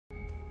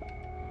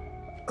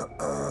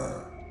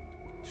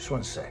Just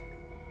one sec.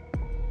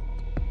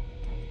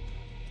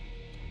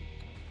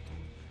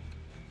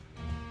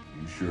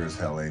 You sure as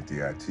hell ain't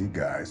the IT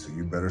guy, so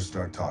you better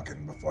start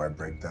talking before I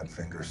break that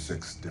finger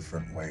 6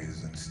 different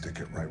ways and stick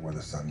it right where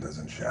the sun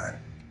doesn't shine.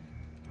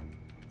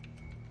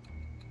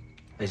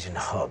 Agent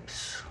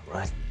Hobbs,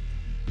 right?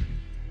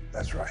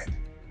 That's right.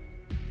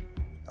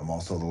 I'm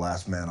also the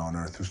last man on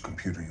Earth whose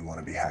computer you want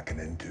to be hacking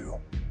into.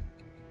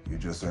 You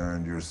just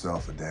earned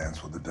yourself a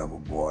dance with the devil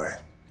boy.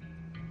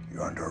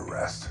 You're under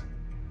arrest.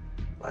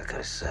 Like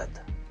I said,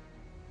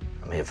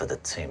 I'm here for the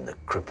team that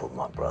crippled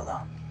my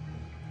brother.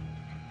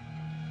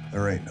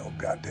 There ain't no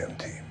goddamn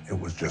team. It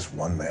was just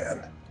one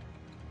man,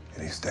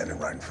 and he's standing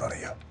right in front of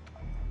you.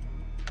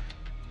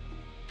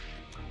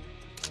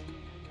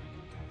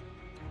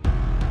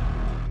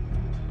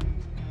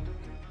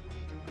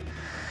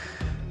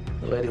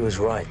 The lady was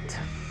right.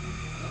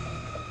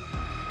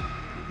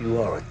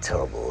 You are a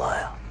terrible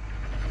liar.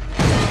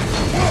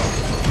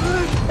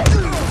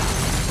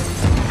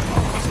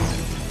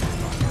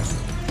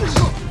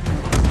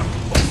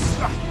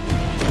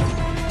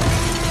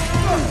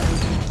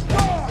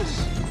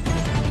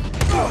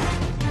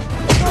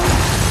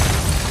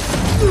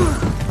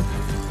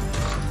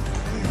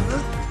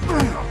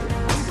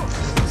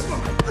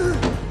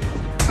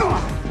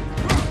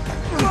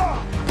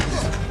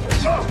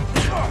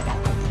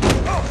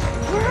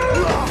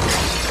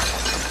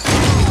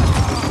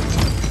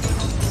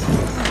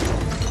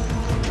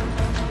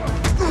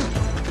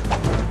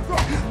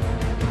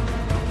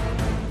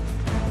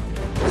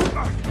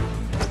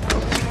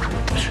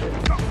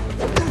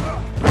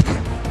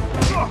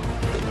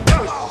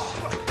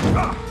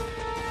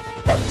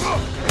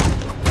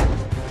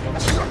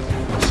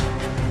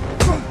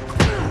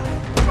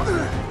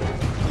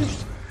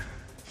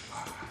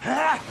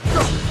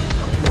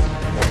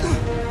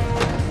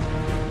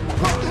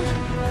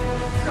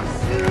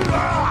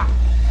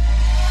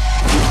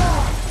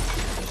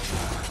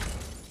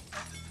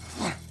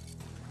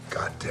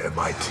 Goddamn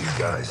IT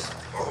guys.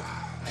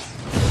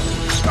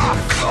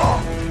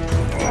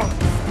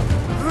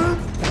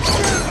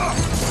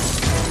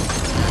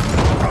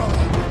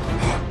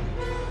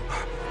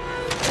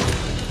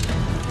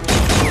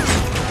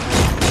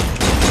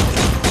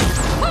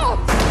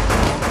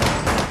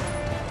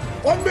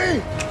 On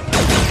me!